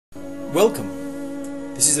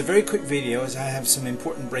Welcome! This is a very quick video as I have some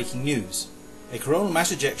important breaking news. A coronal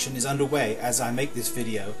mass ejection is underway as I make this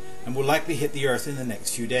video and will likely hit the Earth in the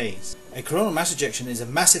next few days. A coronal mass ejection is a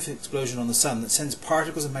massive explosion on the Sun that sends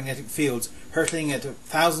particles of magnetic fields hurtling at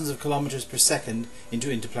thousands of kilometers per second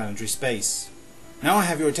into interplanetary space. Now I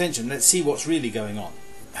have your attention, let's see what's really going on.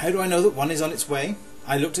 How do I know that one is on its way?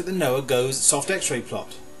 I looked at the NOAA GOES soft X-ray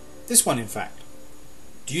plot. This one in fact.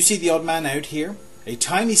 Do you see the odd man out here? A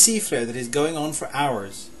tiny C flare that is going on for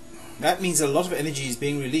hours. That means a lot of energy is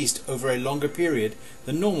being released over a longer period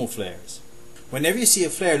than normal flares. Whenever you see a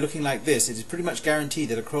flare looking like this, it is pretty much guaranteed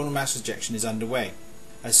that a coronal mass ejection is underway.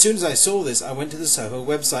 As soon as I saw this, I went to the SOHO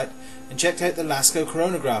website and checked out the LASCO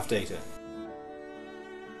coronagraph data.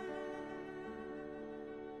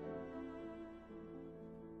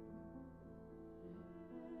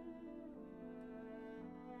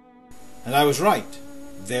 And I was right.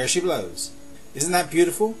 There she blows. Isn't that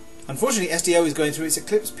beautiful? Unfortunately, SDO is going through its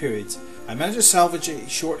eclipse periods. I managed to salvage a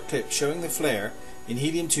short clip showing the flare in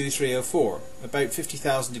helium-2 304, about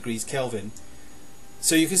 50,000 degrees Kelvin,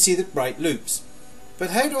 so you can see the bright loops.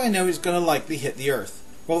 But how do I know it's going to likely hit the Earth?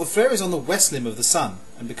 Well, the flare is on the west limb of the Sun,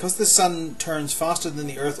 and because the Sun turns faster than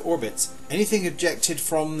the Earth orbits, anything ejected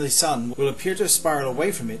from the Sun will appear to spiral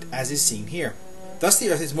away from it, as is seen here. Thus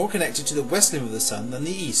the Earth is more connected to the west limb of the Sun than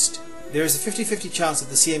the east. There is a 50-50 chance of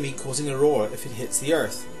the CME causing an aurora if it hits the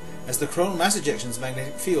Earth, as the coronal mass ejection's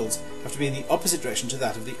magnetic fields have to be in the opposite direction to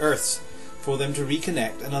that of the Earth's for them to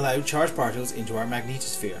reconnect and allow charged particles into our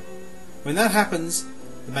magnetosphere. When that happens,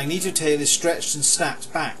 the magnetotail is stretched and snaps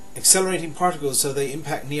back, accelerating particles so they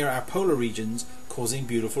impact near our polar regions, causing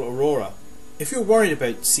beautiful aurora. If you're worried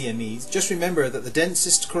about CMEs, just remember that the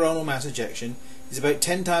densest coronal mass ejection is about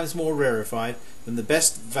 10 times more rarefied than the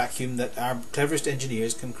best vacuum that our cleverest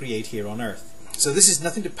engineers can create here on Earth. So this is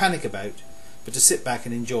nothing to panic about, but to sit back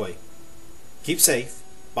and enjoy. Keep safe.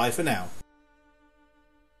 Bye for now.